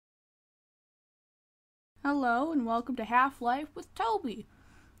Hello and welcome to Half-Life with Toby.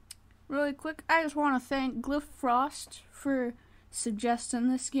 Really quick, I just want to thank Glyph Frost for suggesting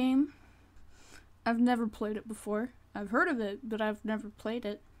this game. I've never played it before. I've heard of it, but I've never played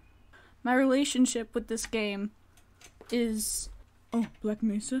it. My relationship with this game is... Oh, Black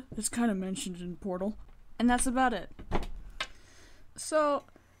Mesa? That's kind of mentioned in Portal. And that's about it. So,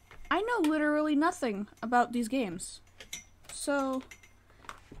 I know literally nothing about these games. So,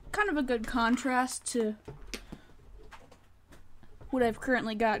 kind of a good contrast to what I've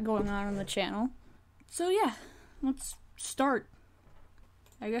currently got going on the channel. So yeah, let's start.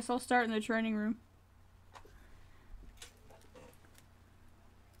 I guess I'll start in the training room.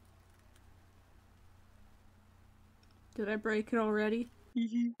 Did I break it already?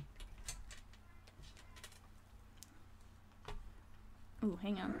 Ooh,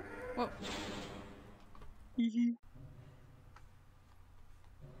 hang on. Whoa.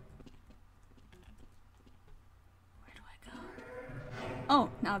 Oh,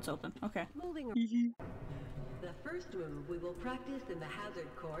 now it's open. Okay. Moving on. The first move we will practice in the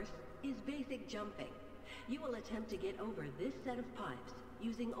hazard course is basic jumping. You will attempt to get over this set of pipes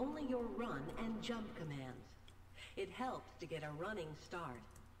using only your run and jump commands. It helps to get a running start.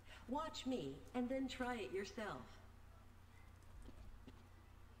 Watch me and then try it yourself.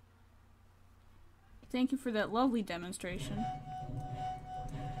 Thank you for that lovely demonstration.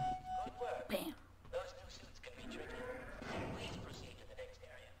 Bam.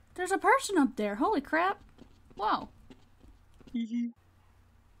 There's a person up there. Holy crap. Wow.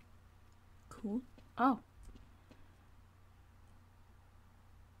 Cool. Oh.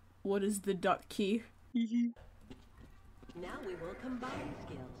 What is the duck key? Now we will combine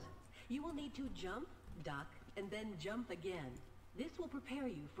skills. You will need to jump, duck, and then jump again. This will prepare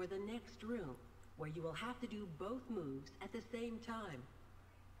you for the next room, where you will have to do both moves at the same time.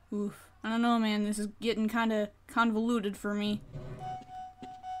 Oof. I don't know, man. This is getting kind of convoluted for me.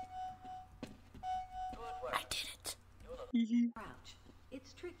 I did it. Crouch.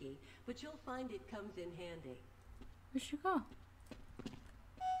 It's tricky, but you'll find it comes in handy. Where'd she go?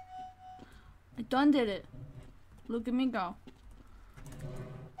 I done did it. Look at me go.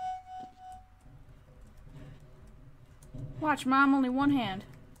 Watch, Mom, only one hand.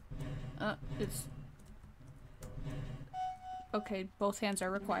 It's... Okay, both hands are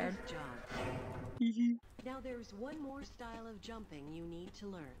required. Nice job. Now there's one more style of jumping you need to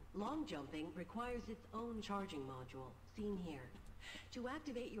learn. Long jumping requires its own charging module, seen here. To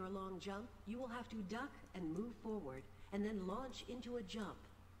activate your long jump, you will have to duck and move forward, and then launch into a jump.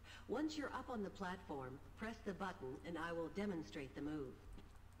 Once you're up on the platform, press the button and I will demonstrate the move.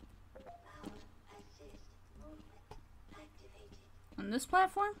 On this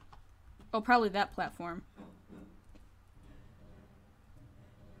platform? Oh, probably that platform.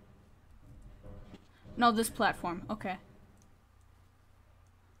 No, this platform. Okay.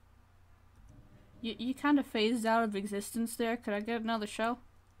 You kind of phased out of existence there. Could I get another show?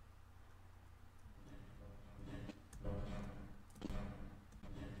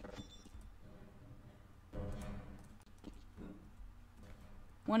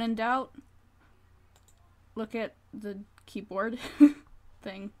 When in doubt, look at the keyboard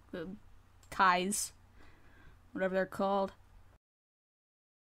thing. The keys. Whatever they're called.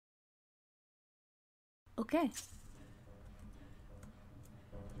 Okay.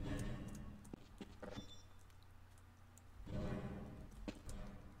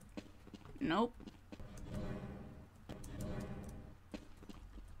 Nope.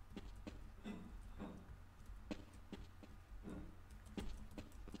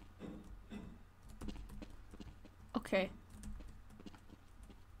 Okay.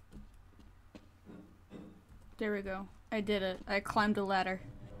 There we go. I did it. I climbed a ladder.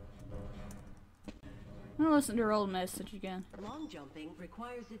 I'm gonna listen to her old message again. Long jumping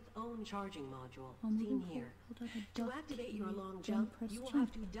requires its own charging module, seen here. To activate your long jump, you will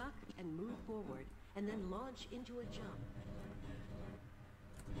have to duck and move forward, and then launch into a jump.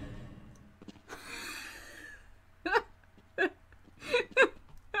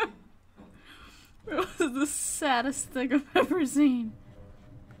 This is the saddest thing I've ever seen.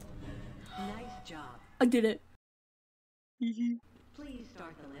 Nice job. I did it. Please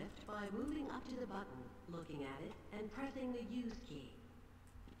start the lift by moving up to the button, looking at it, and pressing the use key.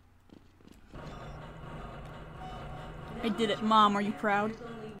 I did it, Mom. Are you proud?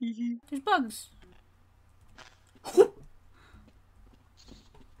 There's bugs.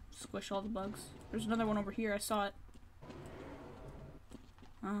 Squish all the bugs. There's another one over here. I saw it.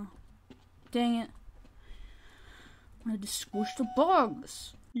 Oh. Dang it. I had to squish the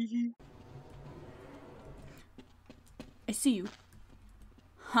bugs. I see you.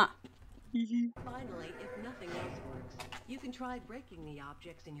 Huh. Finally, if nothing else works, you can try breaking the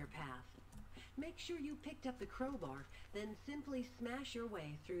objects in your path. Make sure you picked up the crowbar, then simply smash your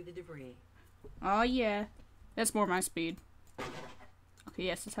way through the debris. Oh yeah, that's more my speed. Okay,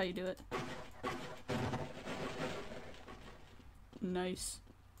 yes, that's how you do it. Nice.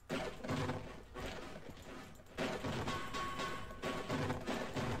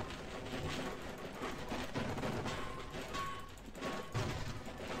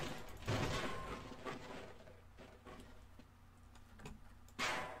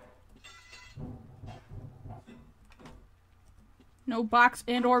 No box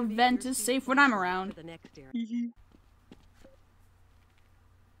and or vent is safe when I'm around.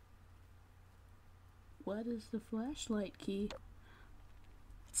 What is the flashlight key?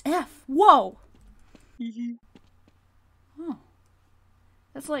 It's F! Whoa! Oh.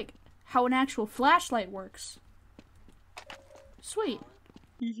 That's like how an actual flashlight works. Sweet.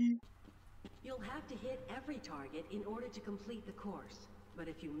 You'll have to hit every target in order to complete the course. But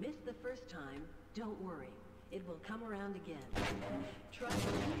if you miss the first time, don't worry. It will come around again. Try to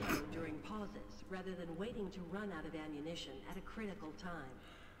reload during pauses, rather than waiting to run out of ammunition at a critical time.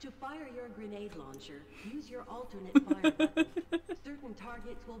 To fire your grenade launcher, use your alternate fire button. Certain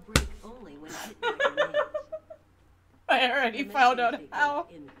targets will break only when hit by grenades. I already found out how.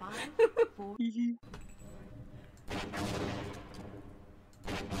 In 5, 4...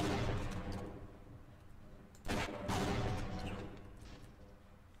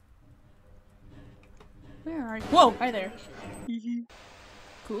 Where are you? Whoa, hi there.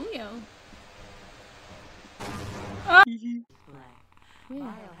 Coolio. Ah!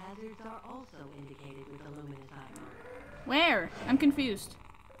 Biohazards are also indicated with a luminous icon. Where? I'm confused.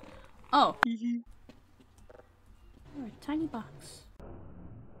 Oh. Oh, a tiny box.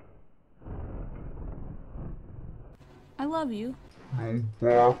 I love you. No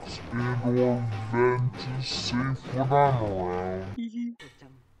box and or vent is safe when I'm around.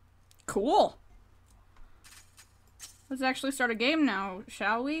 Cool. Let's actually start a game now,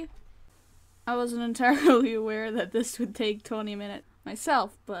 shall we? I wasn't entirely aware that this would take 20 minutes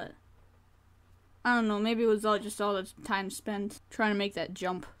myself, but I don't know, maybe it was all the time spent trying to make that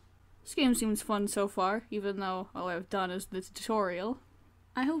jump. This game seems fun so far, even though all I've done is this tutorial.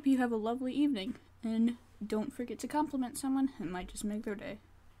 I hope you have a lovely evening, and don't forget to compliment someone, it might just make their day.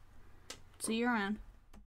 See you around.